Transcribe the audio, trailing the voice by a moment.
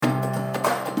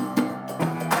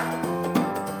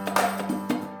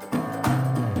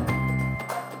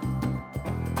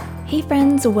Hey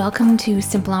friends, welcome to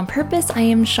Simple on Purpose. I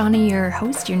am Shauna, your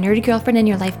host, your nerdy girlfriend and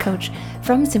your life coach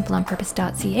from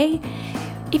simpleonpurpose.ca.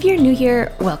 If you're new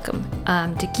here, welcome.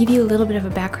 To give you a little bit of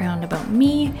a background about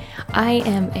me, I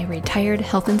am a retired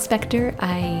health inspector.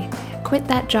 I quit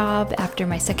that job after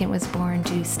my second was born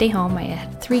to stay home. I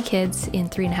had 3 kids in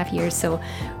 3.5 years, so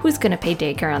who's going to pay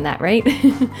daycare on that, right?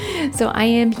 So I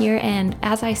am here, and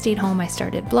as I stayed home, I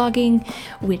started blogging,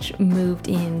 which moved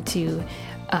into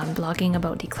blogging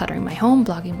about decluttering my home,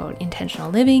 blogging about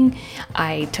intentional living.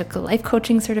 I took a life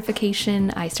coaching certification.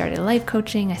 I started life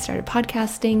coaching. I started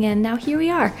podcasting, and now here we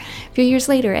are a few years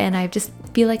later. And I just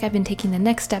feel like I've been taking the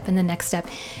next step and the next step,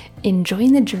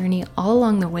 enjoying the journey all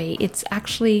along the way. It's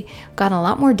actually gone a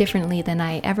lot more differently than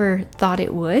I ever thought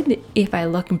it would if I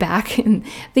look back and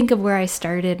think of where I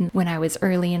started when I was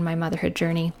early in my motherhood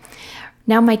journey.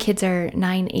 Now my kids are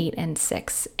 9, 8, and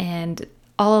 6, and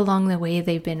all along the way,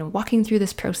 they've been walking through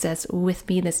this process with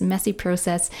me, this messy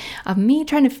process of me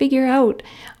trying to figure out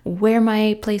where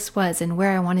my place was and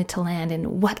where I wanted to land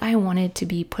and what I wanted to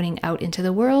be putting out into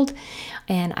the world.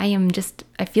 And I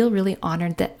feel really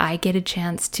honored that I get a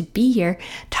chance to be here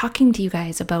talking to you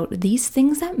guys about these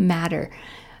things that matter.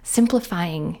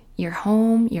 Simplifying your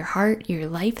home, your heart, your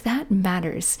life, that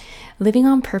matters. Living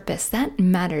on purpose, that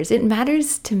matters. It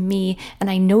matters to me, and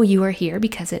I know you are here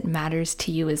because it matters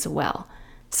to you as well.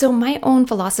 So my own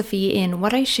philosophy in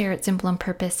what I share at Simple on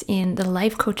Purpose, in the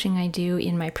life coaching I do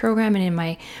in my program and in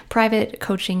my private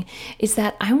coaching, is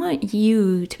that I want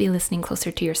you to be listening closer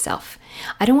to yourself.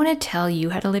 I don't want to tell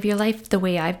you how to live your life the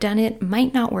way I've done it.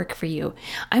 Might not work for you.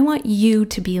 I want you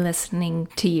to be listening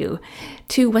to you,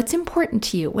 to what's important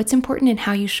to you, what's important in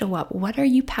how you show up. What are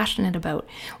you passionate about?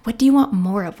 What do you want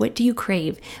more of? What do you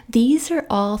crave? These are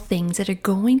all things that are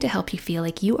going to help you feel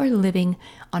like you are living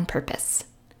on purpose.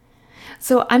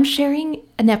 So I'm sharing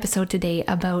an episode today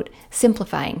about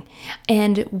simplifying,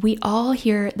 and we all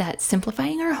hear that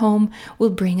simplifying our home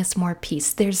will bring us more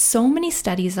peace. There's so many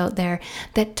studies out there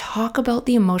that talk about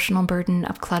the emotional burden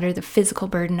of clutter, the physical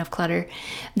burden of clutter.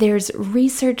 There's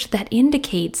research that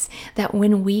indicates that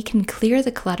when we can clear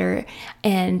the clutter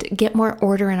and get more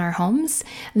order in our homes,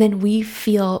 then we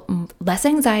feel less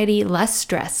anxiety, less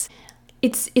stress.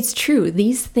 It's true.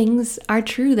 These things are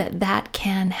true that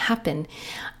can happen.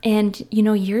 And,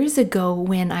 years ago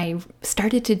when I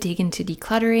started to dig into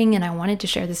decluttering and I wanted to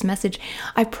share this message,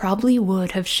 I probably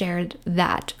would have shared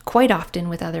that quite often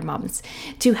with other moms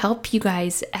to help you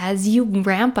guys as you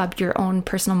ramp up your own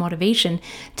personal motivation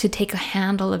to take a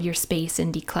handle of your space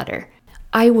and declutter.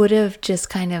 I would have just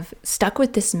kind of stuck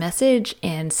with this message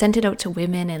and sent it out to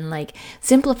women and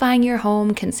simplifying your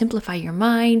home can simplify your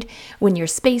mind. When your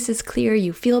space is clear,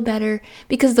 you feel better,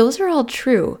 because those are all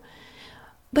true.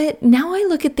 But now I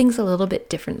look at things a little bit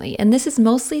differently, and this is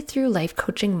mostly through life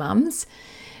coaching moms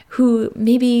who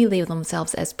maybe label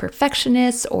themselves as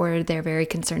perfectionists, or they're very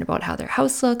concerned about how their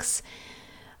house looks,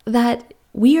 that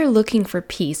we are looking for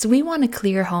peace. We want a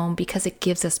clear home because it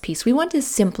gives us peace. We want to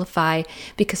simplify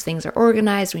because things are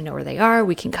organized. We know where they are.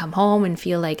 We can come home and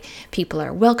feel like people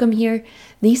are welcome here.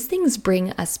 These things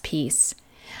bring us peace.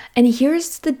 And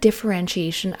here's the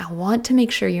differentiation I want to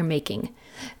make sure you're making.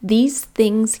 These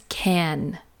things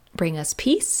can bring us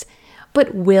peace,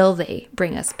 but will they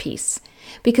bring us peace?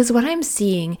 Because what I'm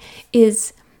seeing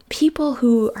is people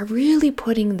who are really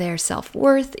putting their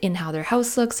self-worth in how their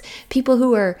house looks, people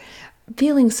who are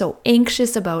feeling so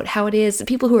anxious about how it is,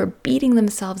 people who are beating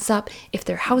themselves up if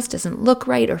their house doesn't look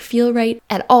right or feel right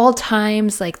at all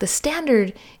times, the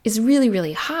standard is really,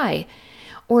 really high,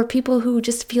 or people who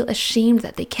just feel ashamed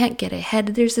that they can't get ahead.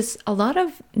 There's a lot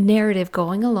of narrative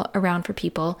going around for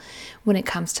people when it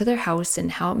comes to their house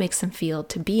and how it makes them feel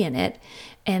to be in it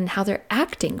and how they're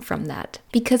acting from that.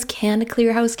 Because can a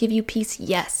clear house give you peace?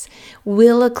 Yes.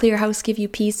 Will a clear house give you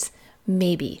peace?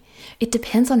 Maybe. It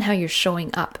depends on how you're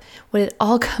showing up. What it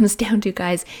all comes down to,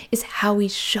 guys, is how we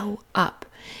show up.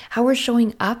 How we're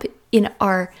showing up in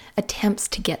our attempts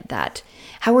to get that.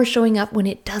 How we're showing up when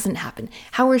it doesn't happen.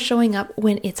 How we're showing up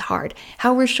when it's hard.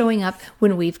 How we're showing up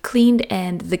when we've cleaned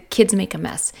and the kids make a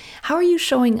mess. How are you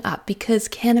showing up? Because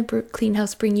can a clean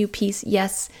house bring you peace?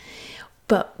 Yes.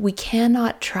 But we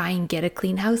cannot try and get a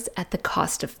clean house at the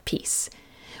cost of peace.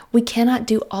 We cannot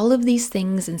do all of these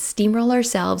things and steamroll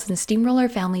ourselves and steamroll our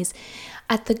families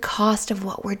at the cost of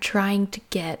what we're trying to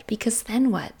get, because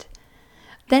then what?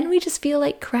 Then we just feel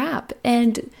like crap,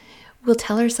 and we'll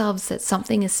tell ourselves that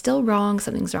something is still wrong,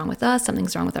 something's wrong with us,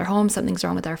 something's wrong with our home, something's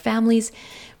wrong with our families,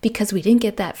 because we didn't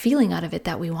get that feeling out of it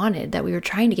that we wanted, that we were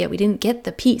trying to get. We didn't get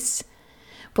the peace,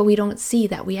 but we don't see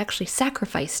that we actually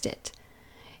sacrificed it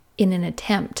in an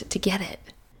attempt to get it.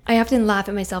 I often laugh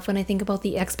at myself when I think about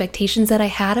the expectations that I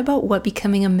had about what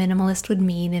becoming a minimalist would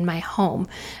mean in my home,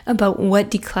 about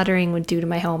what decluttering would do to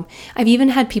my home. I've even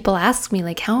had people ask me,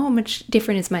 like, how much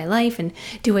different is my life, and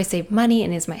do I save money,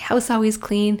 and is my house always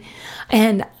clean?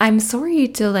 And I'm sorry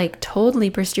to like totally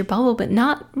burst your bubble, but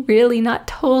not really, not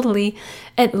totally,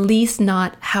 at least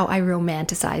not how I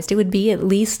romanticized. It would be at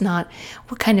least not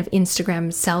what kind of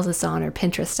Instagram sells us on or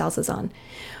Pinterest sells us on.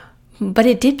 But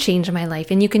it did change my life,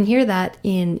 and you can hear that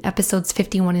in episodes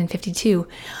 51 and 52.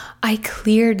 I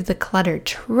cleared the clutter,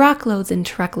 truckloads and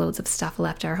truckloads of stuff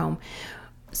left our home.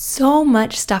 So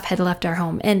much stuff had left our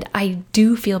home, and I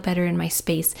do feel better in my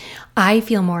space. I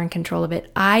feel more in control of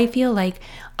it. I feel like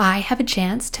I have a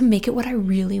chance to make it what I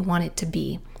really want it to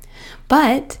be.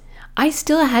 But I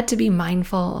still had to be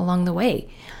mindful along the way.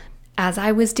 As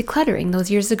I was decluttering those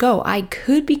years ago, I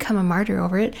could become a martyr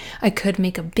over it. I could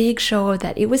make a big show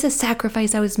that it was a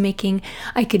sacrifice I was making.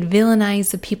 I could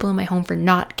villainize the people in my home for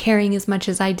not caring as much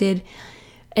as I did.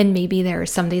 And maybe there are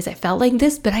some days I felt like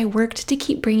this, but I worked to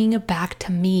keep bringing it back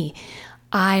to me.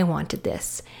 I wanted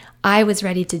this. I was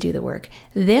ready to do the work.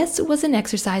 This was an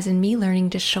exercise in me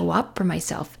learning to show up for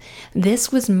myself.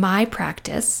 This was my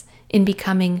practice in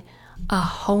becoming a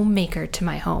homemaker to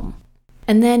my home.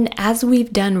 And then as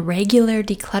we've done regular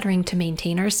decluttering to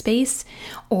maintain our space,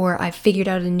 or I've figured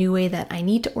out a new way that I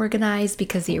need to organize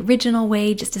because the original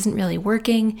way just isn't really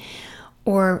working,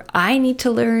 or I need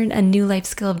to learn a new life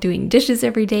skill of doing dishes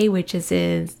every day,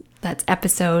 that's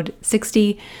episode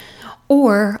 60,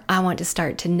 or I want to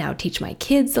start to now teach my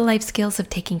kids the life skills of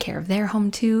taking care of their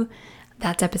home too.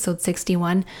 That's episode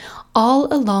 61.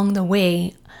 All along the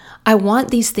way, I want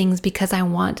these things because I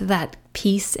want that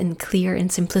peace and clear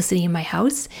and simplicity in my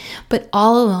house. But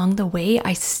all along the way,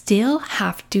 I still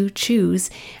have to choose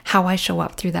how I show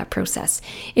up through that process.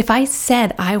 If I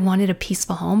said I wanted a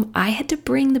peaceful home, I had to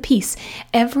bring the peace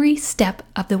every step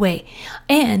of the way.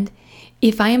 And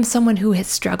if I am someone who has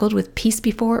struggled with peace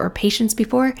before or patience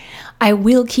before, I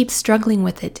will keep struggling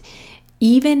with it,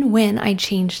 even when I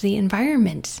change the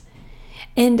environment.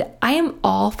 And I am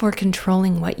all for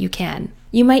controlling what you can.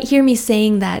 You might hear me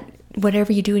saying that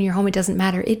whatever you do in your home, it doesn't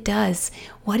matter. It does.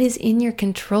 What is in your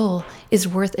control is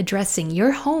worth addressing.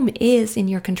 Your home is in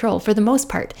your control for the most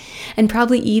part. And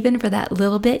probably even for that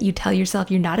little bit you tell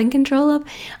yourself you're not in control of,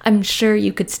 I'm sure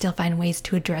you could still find ways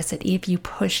to address it if you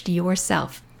pushed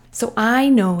yourself. So I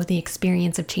know the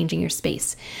experience of changing your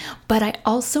space, but I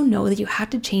also know that you have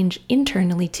to change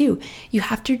internally too. You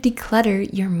have to declutter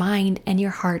your mind and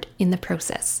your heart in the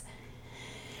process.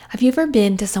 Have you ever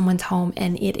been to someone's home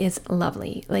and it is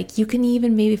lovely? Like you can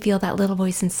even maybe feel that little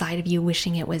voice inside of you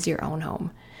wishing it was your own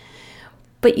home.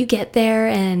 But you get there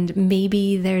and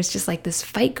maybe there's just like this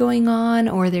fight going on,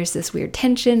 or there's this weird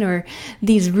tension, or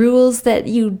these rules that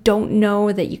you don't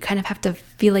know that you kind of have to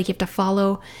feel like you have to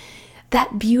follow.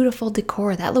 That beautiful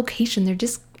decor, that location, they're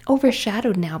just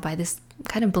overshadowed now by this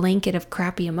kind of blanket of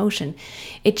crappy emotion.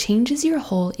 It changes your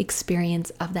whole experience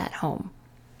of that home.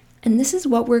 And this is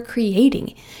what we're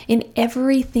creating in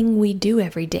everything we do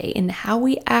every day, in how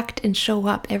we act and show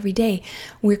up every day.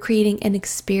 We're creating an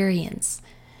experience.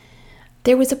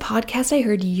 There was a podcast I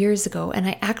heard years ago, and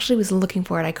I actually was looking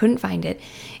for it. I couldn't find it.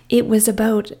 It was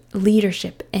about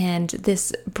leadership and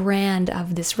this brand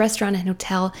of this restaurant and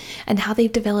hotel, and how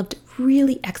they've developed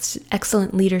really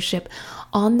excellent leadership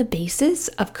on the basis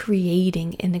of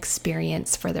creating an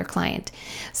experience for their client.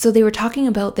 So they were talking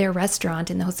about their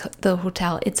restaurant in the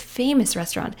hotel, its famous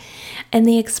restaurant, and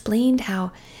they explained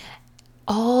how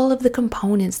all of the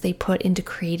components they put into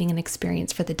creating an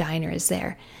experience for the diners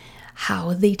there.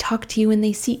 How they talk to you when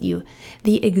they seat you,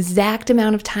 the exact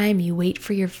amount of time you wait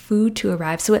for your food to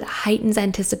arrive, so it heightens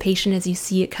anticipation as you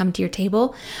see it come to your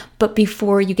table, but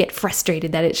before you get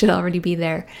frustrated that it should already be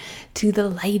there, to the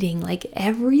lighting. Like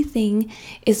everything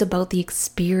is about the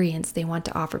experience they want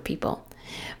to offer people.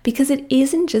 Because it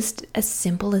isn't just as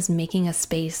simple as making a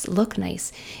space look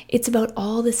nice. It's about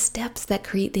all the steps that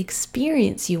create the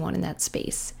experience you want in that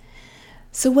space.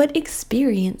 So what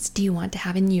experience do you want to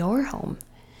have in your home?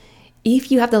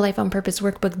 If you have the Life on Purpose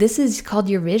workbook, this is called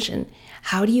your vision.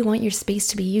 How do you want your space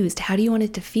to be used? How do you want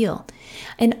it to feel?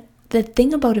 And the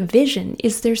thing about a vision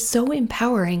is they're so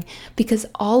empowering because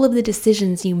all of the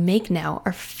decisions you make now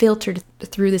are filtered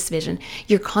through this vision.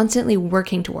 You're constantly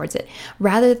working towards it.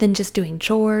 Rather than just doing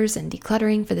chores and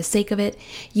decluttering for the sake of it,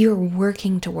 you're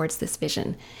working towards this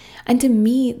vision. And to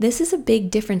me, this is a big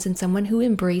difference in someone who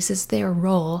embraces their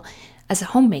role as a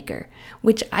homemaker,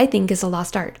 which I think is a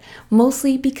lost art,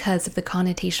 mostly because of the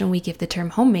connotation we give the term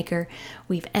homemaker.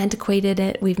 We've antiquated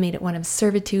it, we've made it one of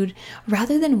servitude,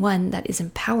 rather than one that is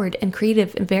empowered and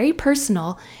creative and very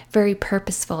personal, very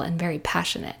purposeful, and very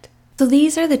passionate. So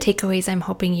these are the takeaways I'm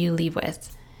hoping you leave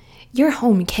with. Your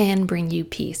home can bring you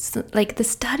peace. Like the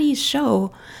studies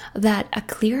show that a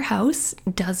clear house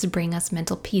does bring us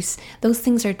mental peace. Those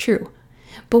things are true.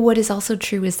 But what is also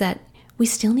true is that we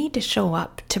still need to show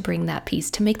up to bring that peace.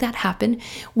 To make that happen,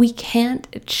 we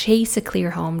can't chase a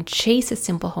clear home, chase a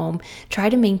simple home, try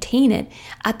to maintain it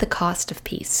at the cost of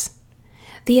peace.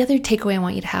 The other takeaway I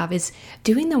want you to have is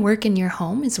doing the work in your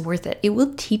home is worth it. It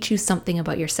will teach you something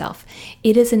about yourself.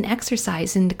 It is an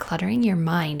exercise in decluttering your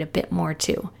mind a bit more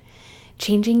too.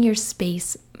 Changing your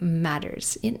space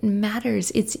matters. It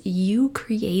matters. It's you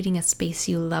creating a space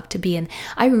you love to be in.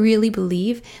 I really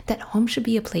believe that home should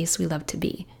be a place we love to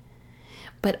be.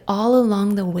 But all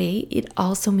along the way, it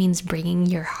also means bringing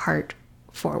your heart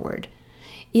forward.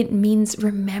 It means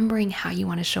remembering how you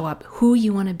want to show up, who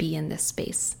you want to be in this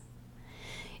space.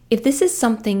 If this is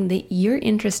something that you're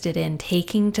interested in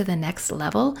taking to the next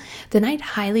level, then I'd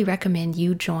highly recommend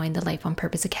you join the Life on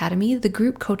Purpose Academy, the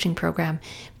group coaching program,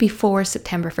 before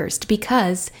September 1st,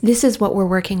 because this is what we're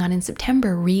working on in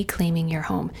September, reclaiming your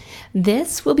home.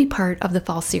 This will be part of the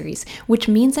fall series, which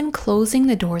means I'm closing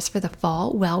the doors for the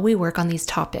fall while we work on these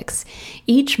topics.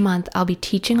 Each month, I'll be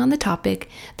teaching on the topic.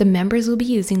 The members will be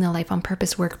using the Life on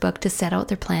Purpose workbook to set out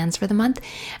their plans for the month,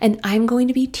 and I'm going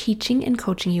to be teaching and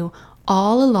coaching you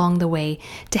all along the way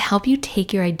to help you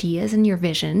take your ideas and your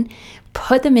vision,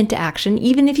 put them into action.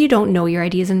 Even if you don't know your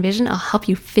ideas and vision, I'll help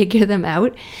you figure them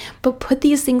out, but put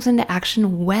these things into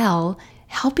action well,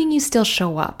 helping you still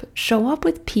show up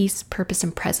with peace, purpose,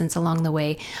 and presence along the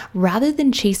way, rather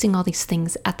than chasing all these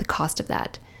things at the cost of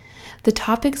that. The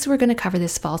topics we're going to cover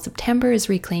this fall: September is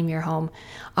Reclaim Your Home,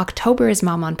 October is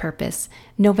Mom on Purpose,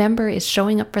 November is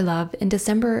Showing Up for Love, and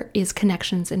December is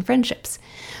Connections and Friendships.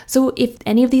 So if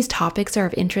any of these topics are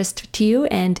of interest to you,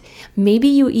 and maybe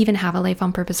you even have a Life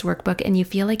on Purpose workbook and you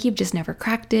feel like you've just never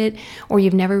cracked it, or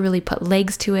you've never really put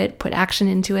legs to it, put action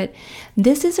into it,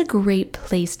 this is a great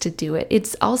place to do it.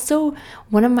 It's also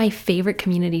one of my favorite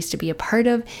communities to be a part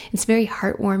of. It's very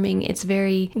heartwarming, it's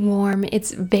very warm,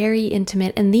 it's very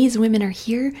intimate, and these women are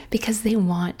here because they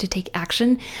want to take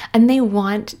action and they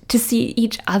want to see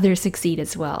each other succeed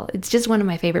as well. It's just one of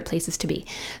my favorite places to be.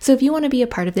 So if you want to be a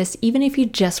part of this, even if you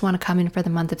just want to come in for the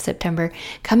month of September,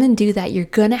 come and do that. You're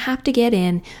going to have to get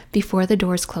in before the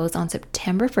doors close on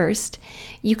September 1st.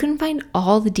 You can find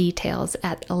all the details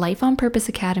at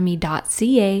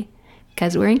lifeonpurposeacademy.ca,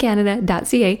 because we're in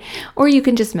Canada.ca, or you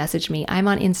can just message me. I'm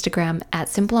on Instagram at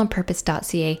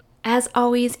simpleonpurpose.ca. As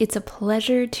always, it's a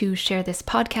pleasure to share this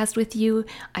podcast with you.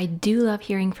 I do love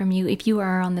hearing from you. If you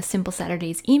are on the Simple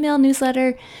Saturdays email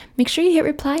newsletter, make sure you hit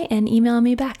reply and email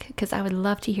me back, because I would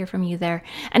love to hear from you there.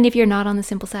 And if you're not on the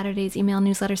Simple Saturdays email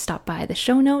newsletter, stop by the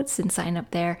show notes and sign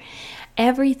up there.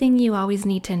 Everything you always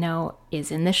need to know is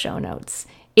in the show notes.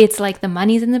 It's like the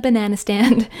money's in the banana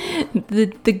stand.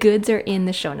 The goods are in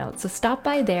the show notes. So stop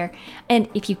by there. And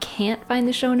if you can't find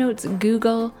the show notes,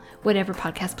 Google whatever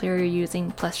podcast player you're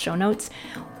using plus show notes,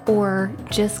 or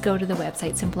just go to the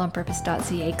website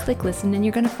simpleonpurpose.ca, click listen, and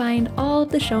you're going to find all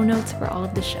of the show notes for all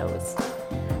of the shows.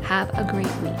 Have a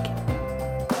great week.